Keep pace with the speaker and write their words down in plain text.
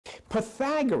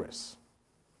Pythagoras,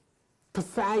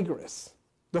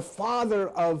 the father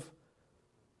of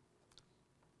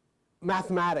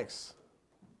mathematics,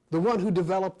 the one who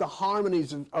developed the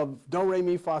harmonies of do, re,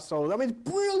 mi, fa, sol. I mean,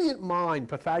 brilliant mind,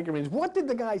 Pythagoreans. What did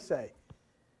the guy say?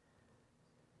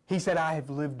 He said, I have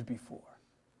lived before.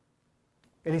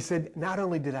 And he said, not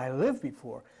only did I live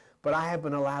before, but I have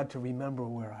been allowed to remember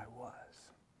where I was.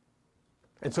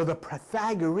 And so the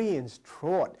Pythagoreans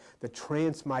taught the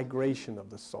transmigration of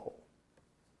the soul,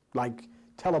 like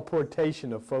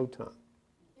teleportation of photon.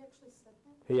 He actually said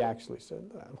that? He actually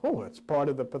said that. Oh, it's part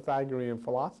of the Pythagorean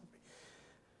philosophy.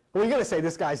 Well, you're going to say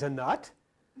this guy's a nut.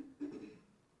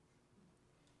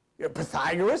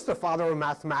 Pythagoras, the father of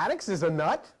mathematics, is a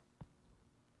nut.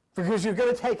 Because you're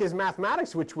going to take his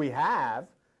mathematics, which we have.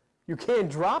 You can't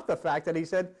drop the fact that he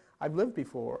said, I've lived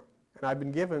before, and I've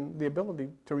been given the ability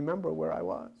to remember where I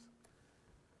was.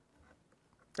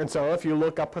 And so if you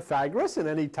look up Pythagoras in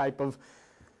any type of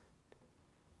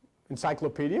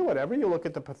encyclopedia, whatever, you look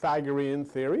at the Pythagorean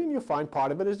theory, and you find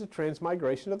part of it is the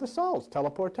transmigration of the souls,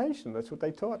 teleportation. That's what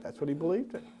they taught. That's what he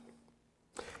believed in.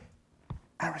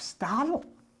 Aristotle,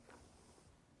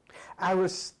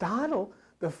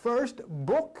 the first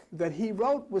book that he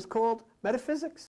wrote was called Metaphysics.